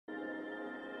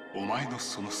お前の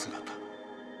その姿、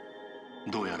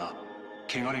どうやら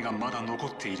汚れがまだ残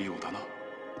っているようだな。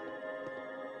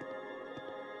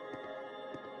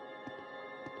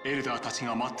エルダーたち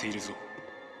が待っているぞ。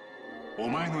お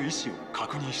前の意志を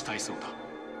確認したいそうだ。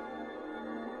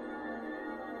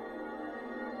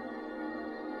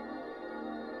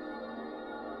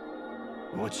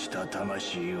落ちた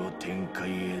魂を天界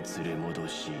へ連れ戻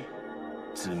し、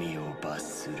罪を罰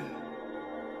する。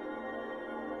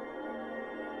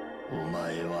お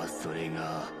前はそれ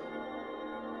が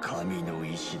神の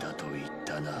意志だと言っ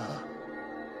たな。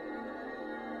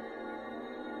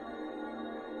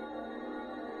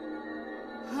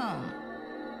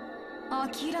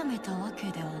諦めたわ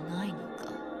けではないのか。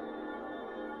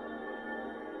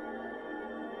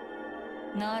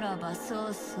ならば早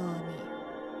々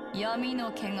に闇の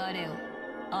汚れを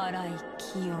洗い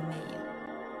清めよ。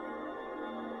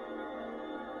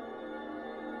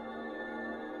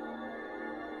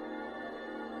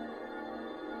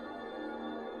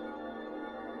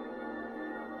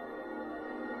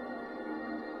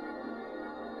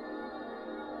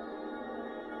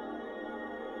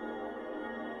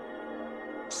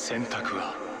選択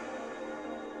は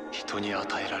人に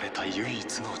与えられた唯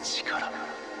一の力。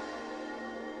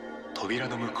扉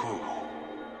の向こうを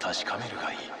確かめる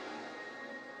がいい。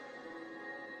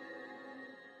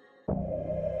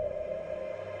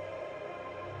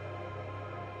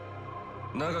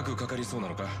長くかかりそうな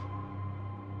のか。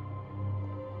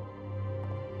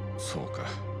そうか。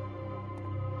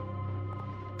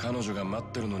彼女が待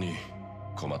ってるのに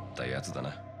困ったやつだ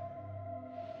な。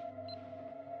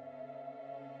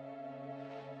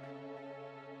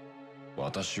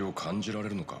私を感じられ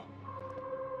るのか。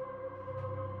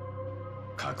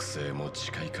覚醒も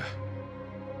近いか。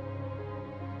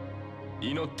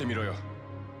祈ってみろよ。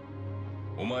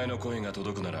お前の声が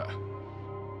届くなら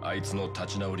あいつの立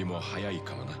ち直りも早い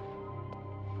かもな。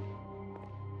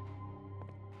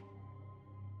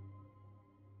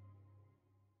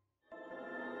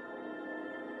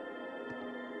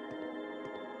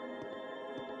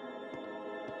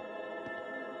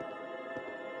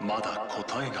まだ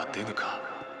答えが出ぬか。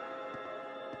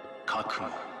覚悟、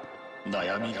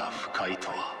悩みが深いと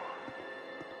は。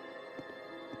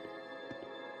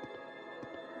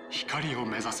光を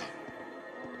目指せ、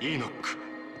イーノック。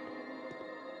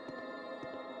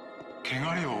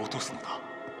汚れを落とすのだ。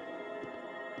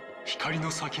光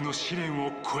の先の試練を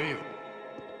越えよ。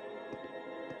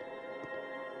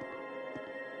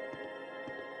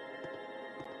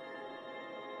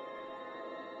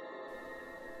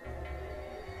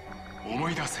思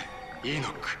い出せ、イーノ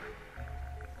ック。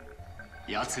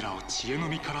奴らを知恵の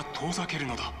実から遠ざける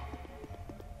のだ。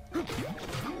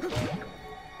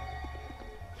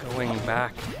Going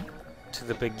back to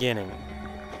the beginning,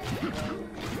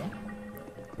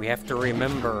 we have to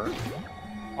remember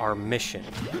our mission.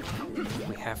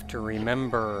 We have to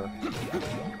remember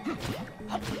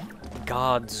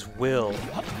God's will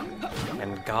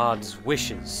and God's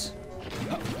wishes.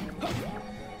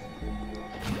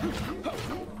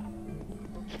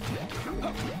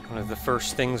 One of the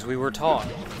first things we were taught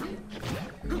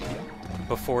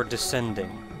before descending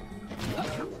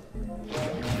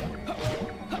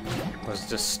was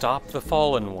to stop the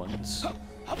fallen ones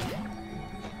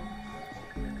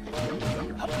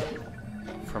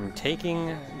from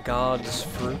taking God's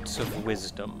fruits of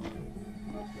wisdom.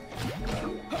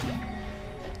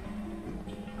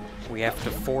 We have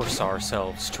to force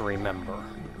ourselves to remember.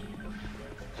 "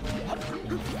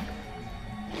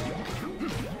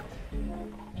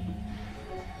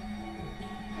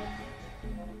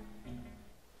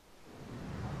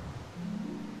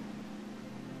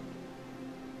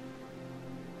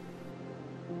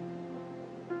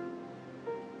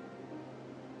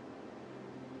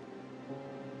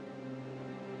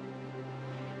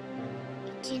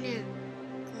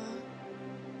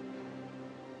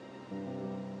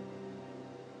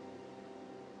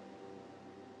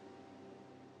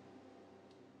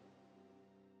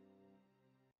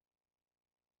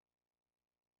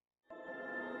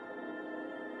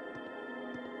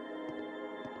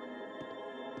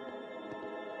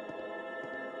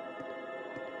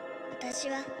私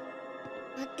は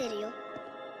待ってるよ。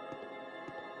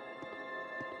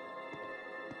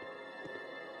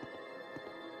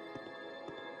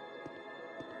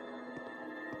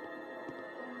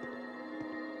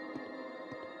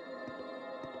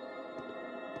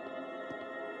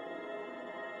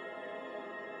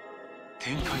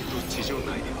天界と地上界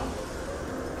では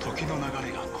時の流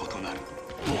れが異なる。こ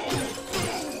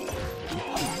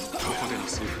こでの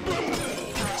数分、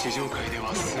地上界で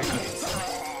は数ヶ月、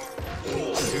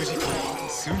数時間は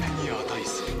数年に値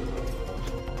する。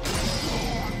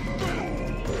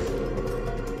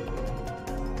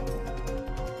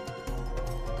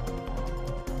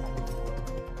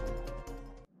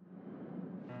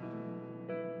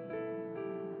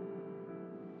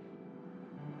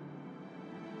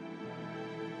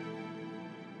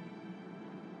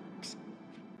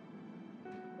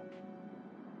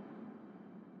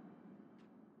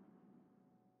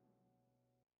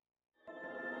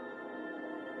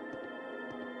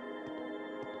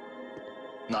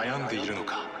悩んでいるの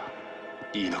か、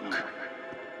イーノック。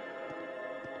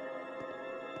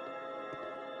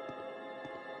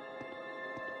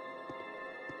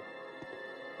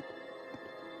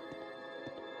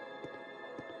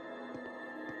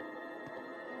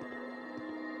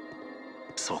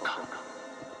そうか、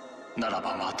なら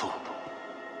ば待とう。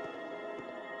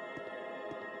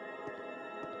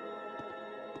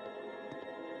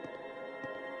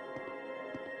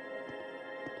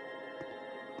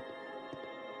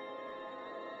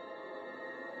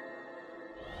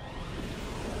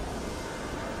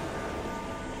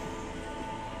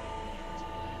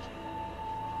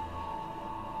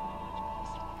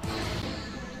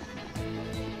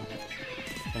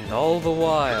And all the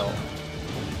while,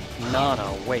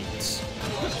 Nana waits.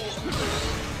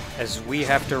 As we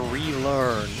have to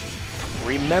relearn,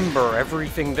 remember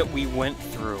everything that we went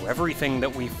through, everything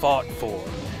that we fought for.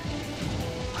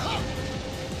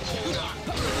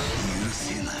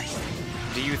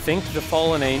 Do you think the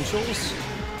fallen angels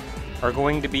are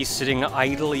going to be sitting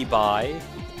idly by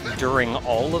during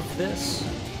all of this?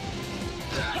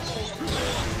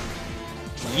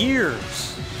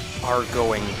 Years are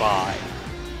going by.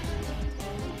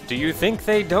 Do you think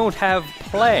they don't have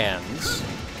plans?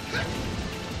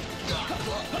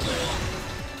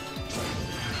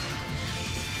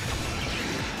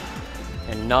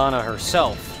 And Nana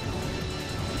herself.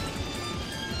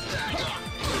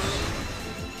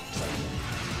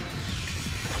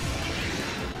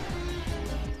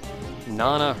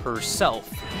 Nana herself.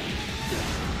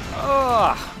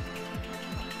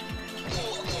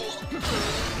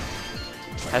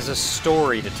 Has a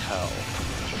story to tell.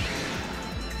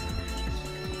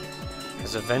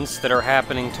 Has events that are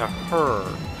happening to her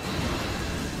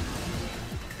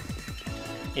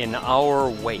in our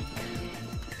wake.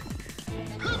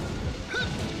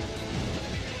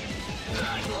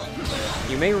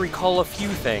 You may recall a few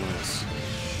things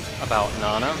about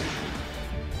Nana.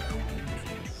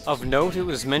 Of note, it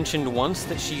was mentioned once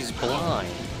that she's blind.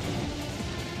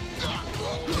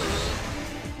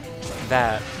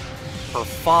 That her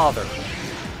father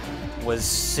was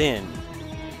Sin,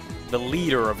 the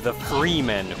leader of the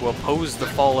Freemen who opposed the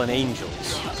fallen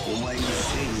angels.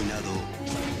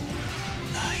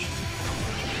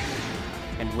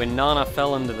 And when Nana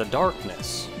fell into the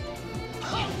darkness,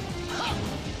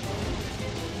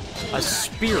 a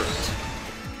spirit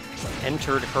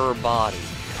entered her body.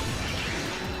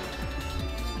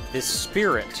 This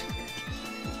spirit,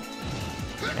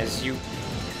 as you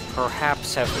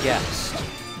perhaps have guessed,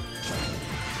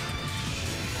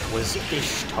 was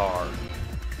Ishtar.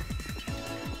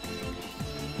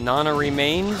 Nana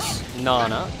remains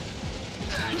Nana,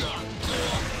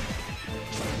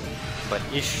 but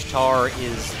Ishtar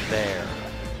is there.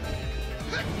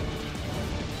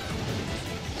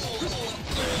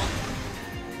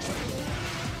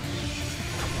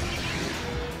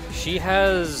 She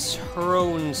has her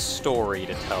own story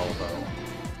to tell, though.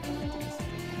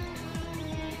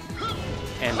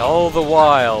 And all the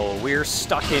while, we're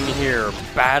stuck in here,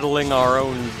 battling our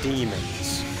own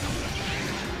demons.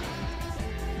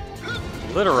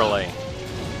 Literally,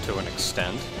 to an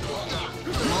extent.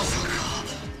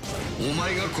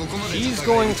 She's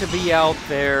going to be out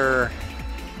there,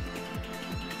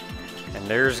 and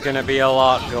there's gonna be a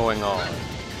lot going on.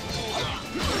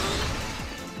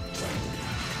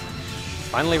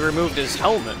 Finally removed his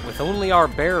helmet with only our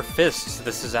bare fists.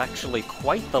 This is actually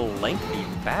quite the lengthy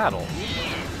battle.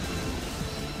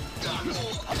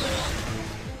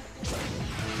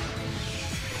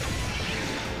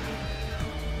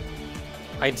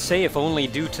 I'd say if only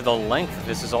due to the length,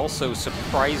 this is also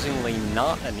surprisingly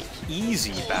not an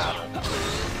easy battle.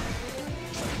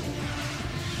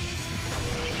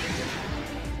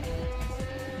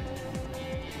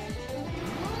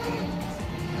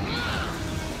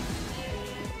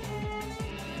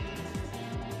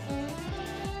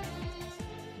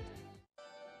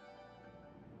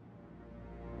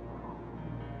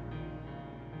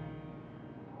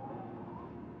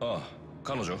 Ah,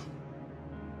 彼女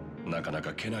なかな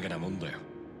かけなげなもんだよ。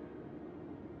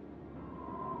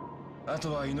あ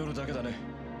とは祈るだけだね。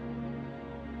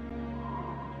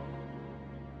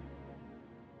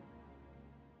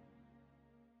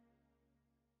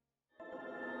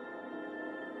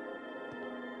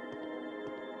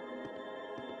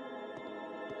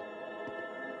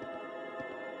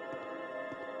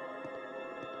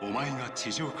お前が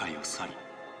地上界を去り、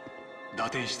打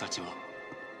天使たちは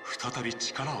再び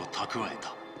力を蓄え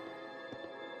た。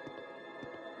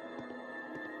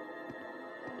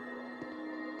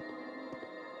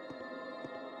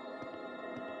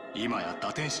今や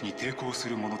打天使に抵抗す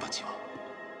る者たちは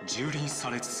蹂躙さ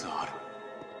れつつある。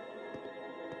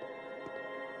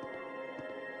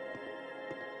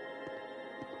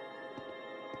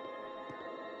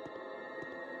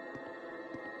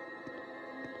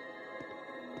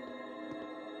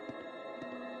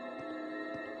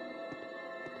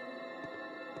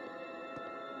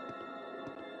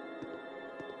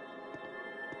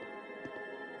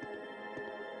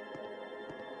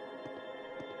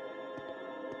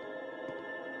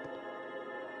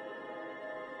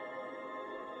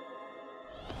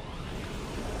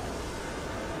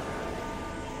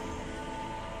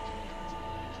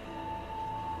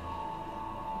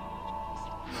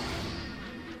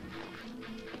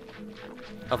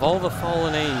Of all the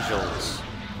fallen angels,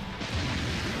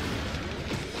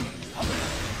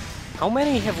 how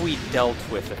many have we dealt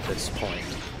with at this point?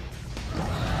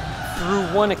 Through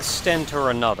one extent or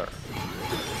another.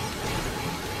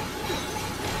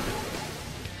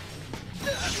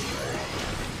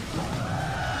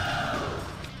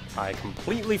 I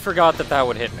completely forgot that that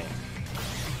would hit me.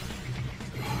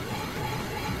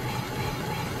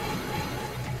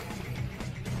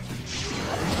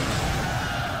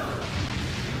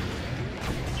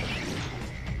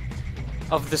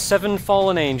 Of the 7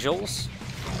 fallen angels,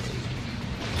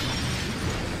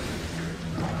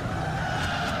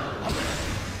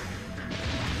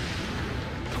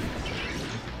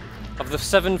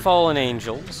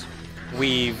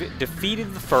 we've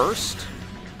defeated the first.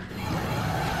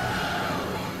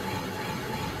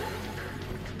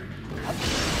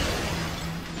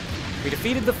 We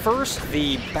defeated the first,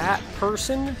 the bat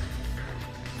person.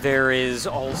 There is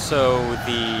also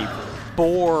the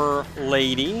boar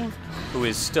lady, who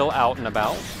is still out and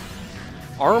about.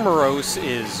 Armoros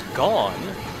is gone.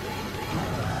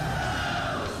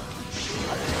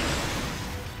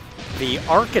 The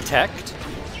architect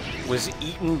was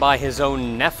eaten by his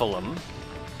own Nephilim.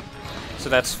 So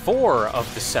that's 4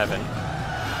 of the 7.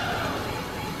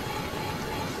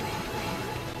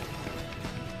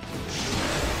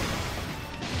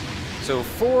 So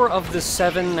 4 of the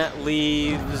 7, that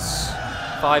leaves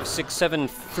 5, 6, 7,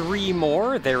 3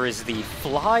 more. There is the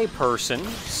fly person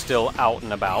still out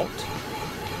and about.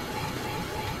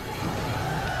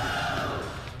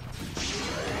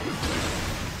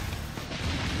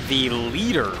 The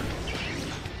leader,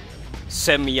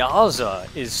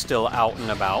 Semyaza, is still out and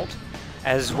about,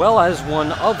 as well as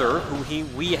one other who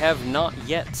we have not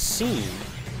yet seen.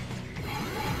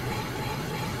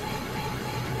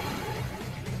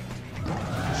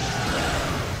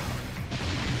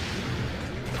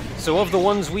 So of the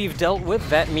ones we've dealt with,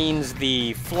 that means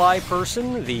the fly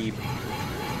person, the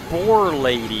boar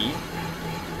lady,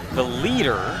 the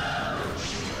leader,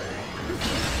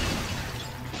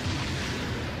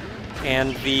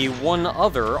 and the one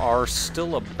other are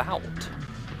still about.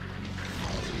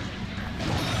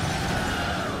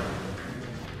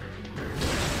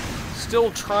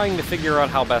 Still trying to figure out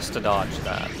how best to dodge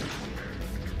that.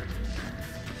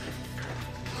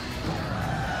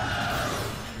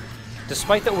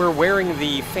 Despite that we're wearing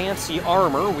the fancy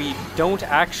armor, we don't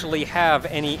actually have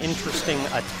any interesting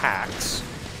attacks.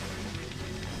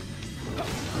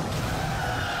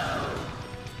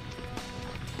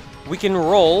 We can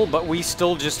roll, but we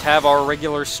still just have our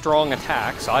regular strong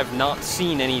attacks. I've not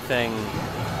seen anything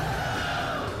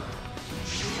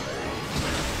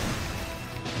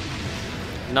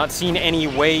not seen any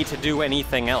way to do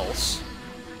anything else.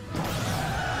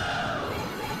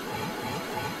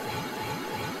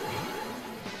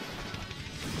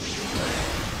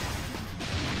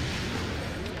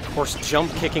 Of course,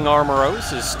 jump kicking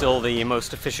Armoros is still the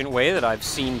most efficient way that I've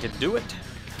seen to do it.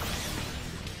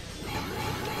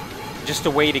 Just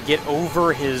a way to get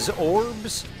over his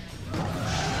orbs.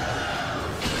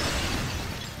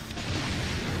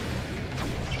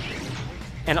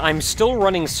 And I'm still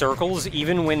running circles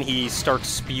even when he starts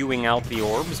spewing out the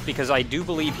orbs, because I do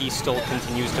believe he still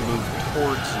continues to move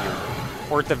towards you,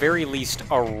 or at the very least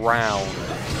around.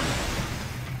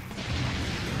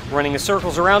 Running the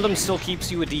circles around him still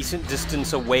keeps you a decent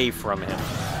distance away from him.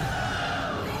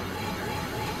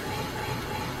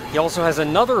 He also has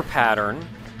another pattern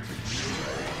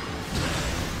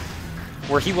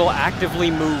where he will actively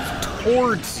move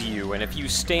towards you, and if you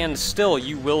stand still,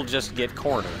 you will just get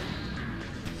cornered.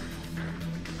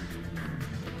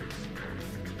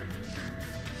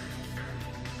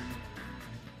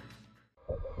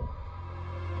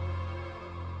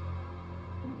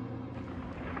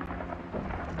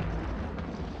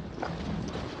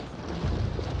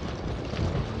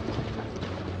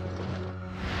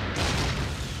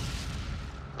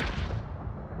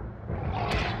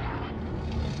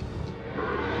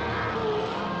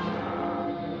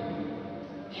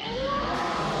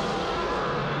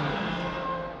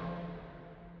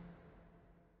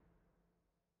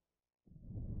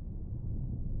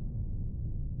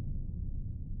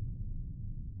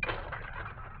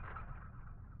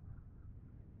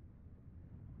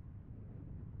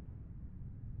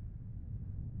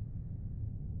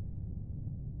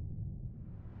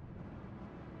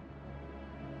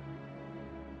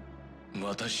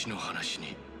私の話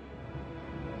に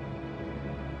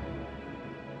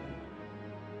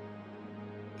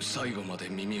最後まで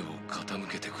耳を傾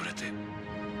けてくれて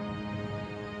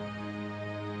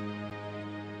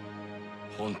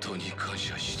本当に感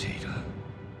謝している。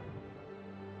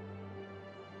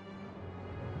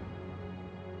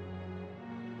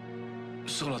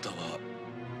そなたは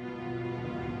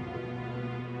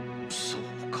そう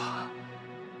か。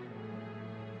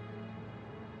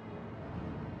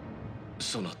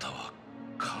そなたは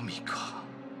神か。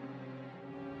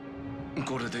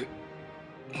これで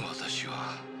私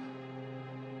は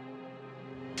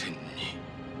天に。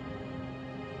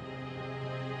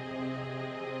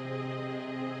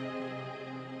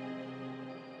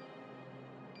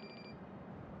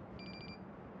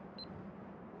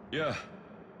いや、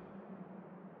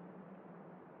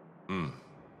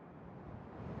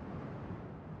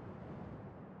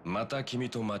また君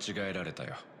と間違えられた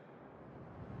よ。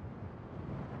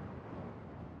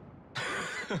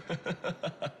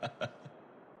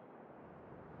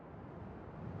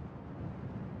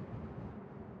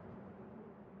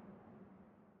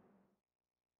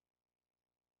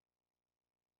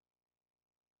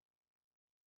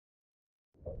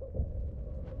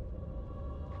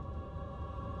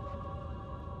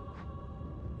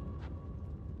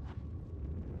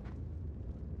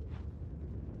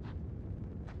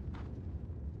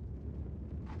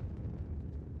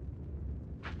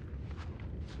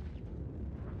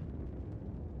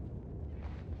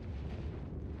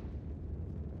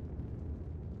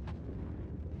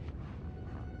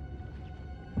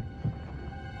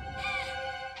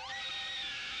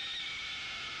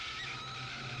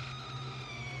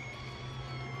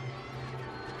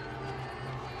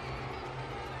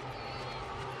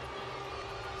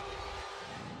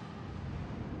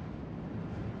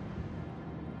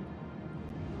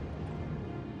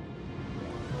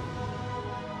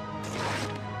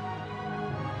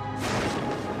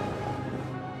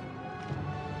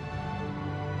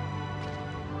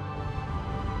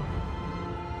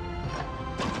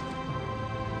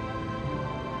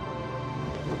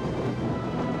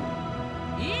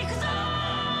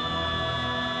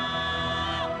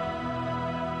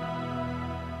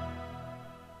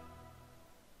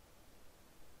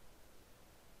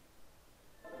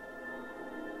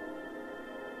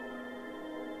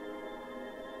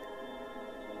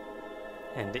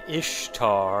And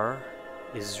Ishtar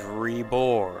is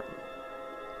reborn.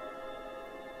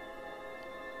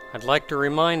 I'd like to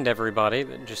remind everybody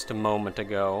that just a moment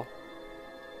ago,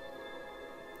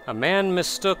 a man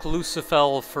mistook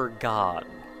Lucifer for God.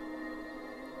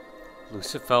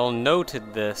 Lucifer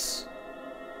noted this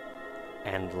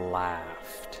and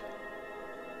laughed.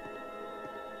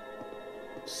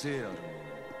 聖ある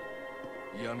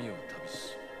者、闇を旅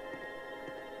す。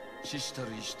死したる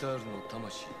イシュタールの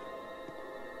魂、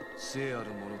聖ある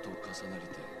者と重なり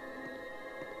て、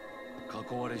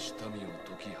囲われし民を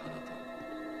解き放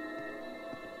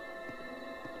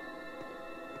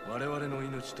た。我々の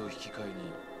命と引き換えに、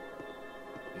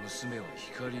娘は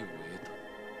光を得た。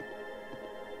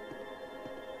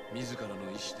自らの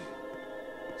意志で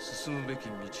進むべき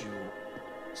道を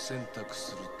選択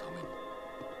するために。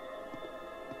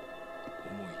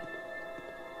思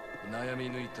い悩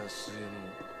み抜いた末の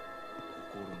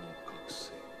心の覚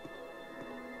醒。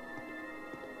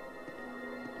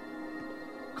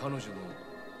彼女の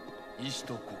意志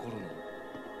と心の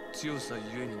強さ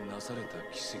ゆえになされた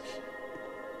奇跡。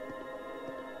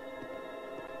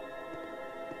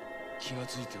気が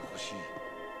ついてほしい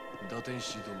堕天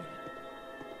使どもに。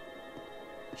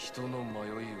人の迷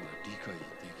いは理解で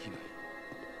きな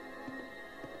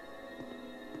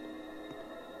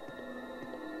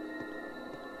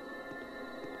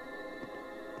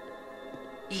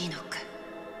い。いいのか。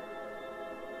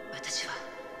私は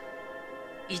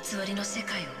偽りの世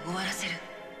界を終わらせる。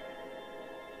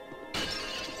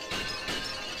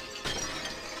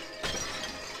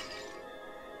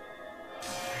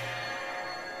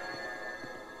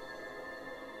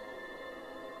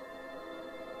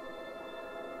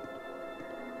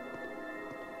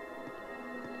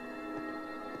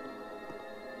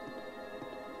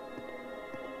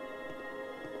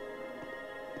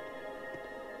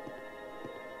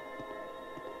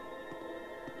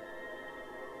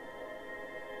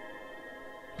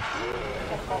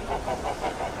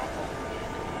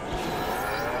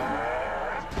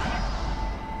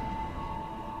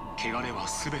汚れは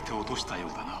全て落としたよ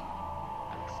うだな。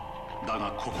だ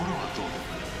が心はどう？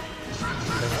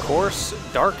 Of course,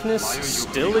 darkness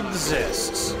still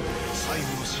exists. 最後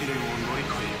の試練を乗り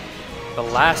越えよ。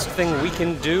 The last thing we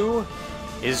can do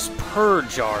is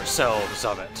purge ourselves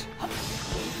of it.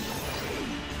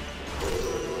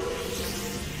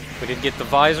 We did get the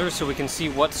visor so we can see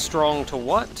what's strong to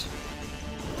what.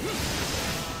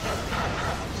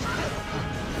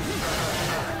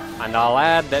 And I'll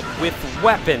add that with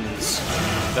weapons,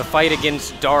 the fight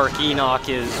against Dark Enoch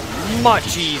is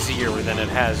much easier than it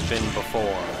has been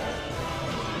before.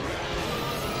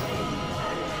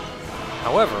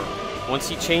 However, once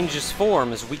he changes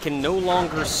forms, we can no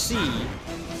longer see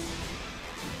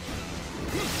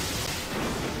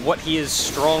what he is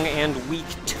strong and weak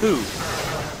to.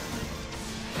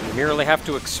 You merely have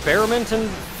to experiment and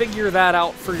figure that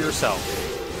out for yourself.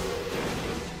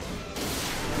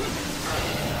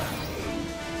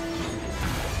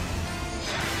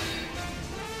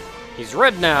 He's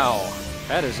red now.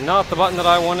 That is not the button that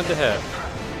I wanted to hit.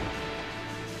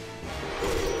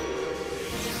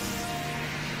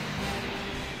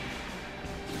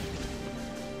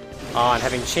 And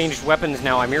having changed weapons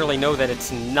now, I merely know that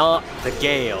it's not the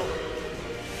Gale.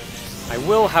 I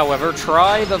will, however,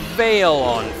 try the Veil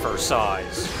on for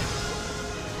size.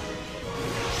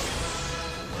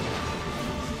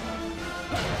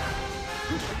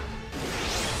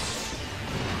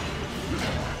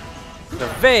 The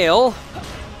Veil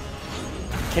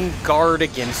can guard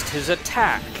against his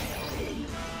attack.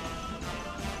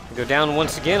 Go down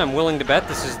once again. I'm willing to bet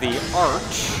this is the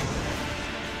Arch.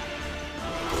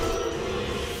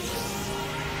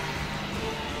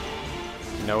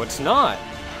 No, it's not.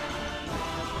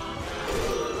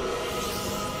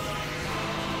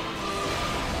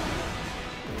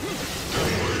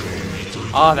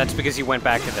 Ah, that's because he went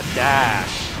back to the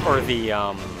dash. Or the,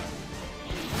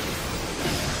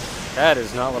 That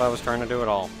is not what I was trying to do at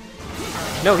all.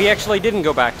 No, he actually didn't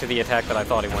go back to the attack that I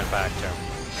thought he went back to.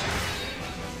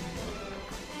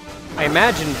 I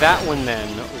imagine that one then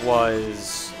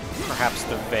was perhaps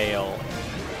the Veil.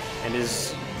 And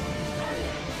his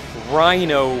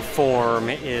Rhino form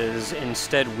is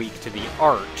instead weak to the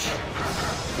Arch.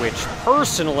 Which,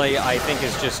 personally, I think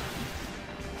is just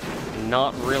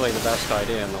not really the best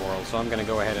idea in the world. So I'm going to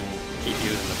go ahead and keep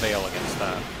using the Veil against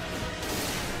that.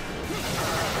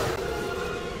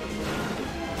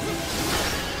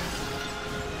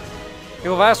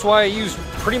 People have asked why I use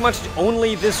pretty much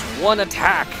only this one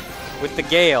attack with the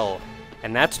Gale,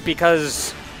 and that's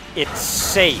because it's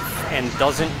safe and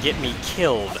doesn't get me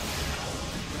killed.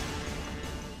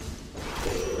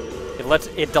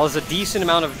 It does a decent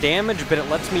amount of damage, but it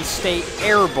lets me stay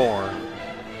airborne.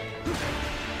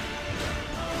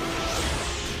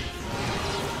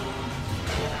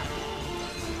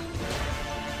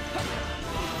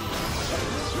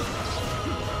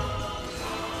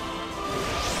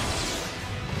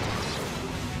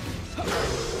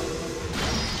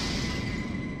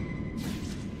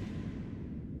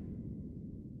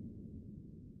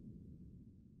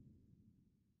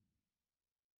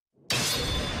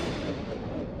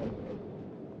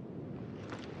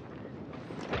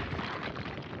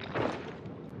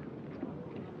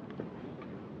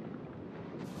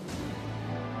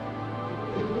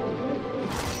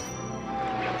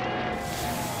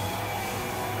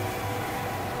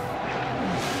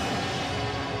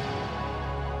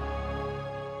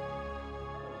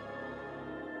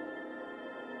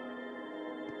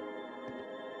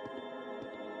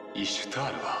イシュタ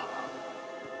ールは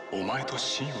お前と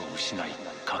真を失い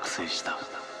覚醒した。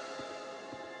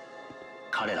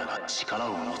彼らが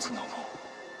力を持つのも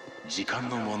時間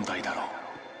の問題だろ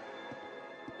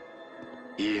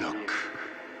う。イーノック、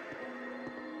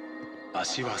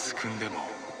足はすくんでも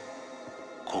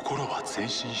心は前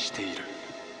進している。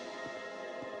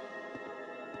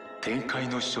天界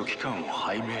の書記官を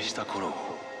拝命した頃を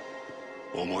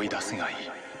思い出すがいい。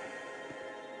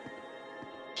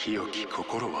清き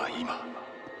心は今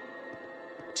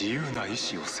自由な意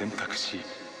志を選択し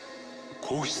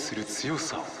行使する強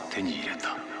さを手に入れ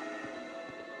た。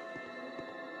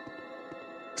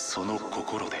その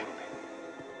心で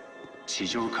地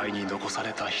上界に残さ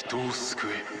れた人を救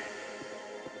え。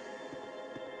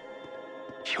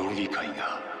評議会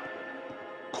が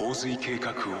洪水計画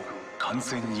を完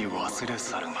全に忘れ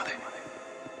去るまで。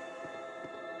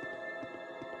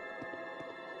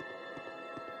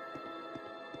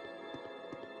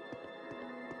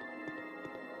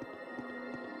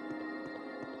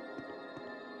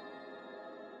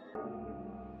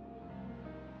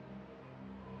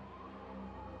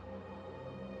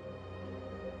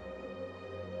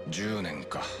10年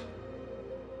か。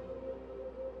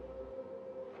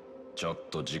ちょっ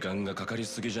と時間がかかり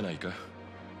すぎじゃないか。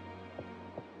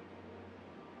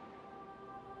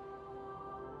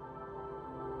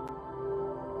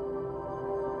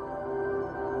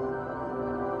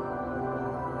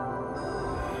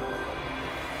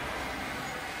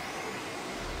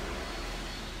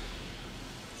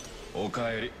お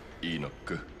かえり、イーノッ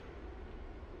ク。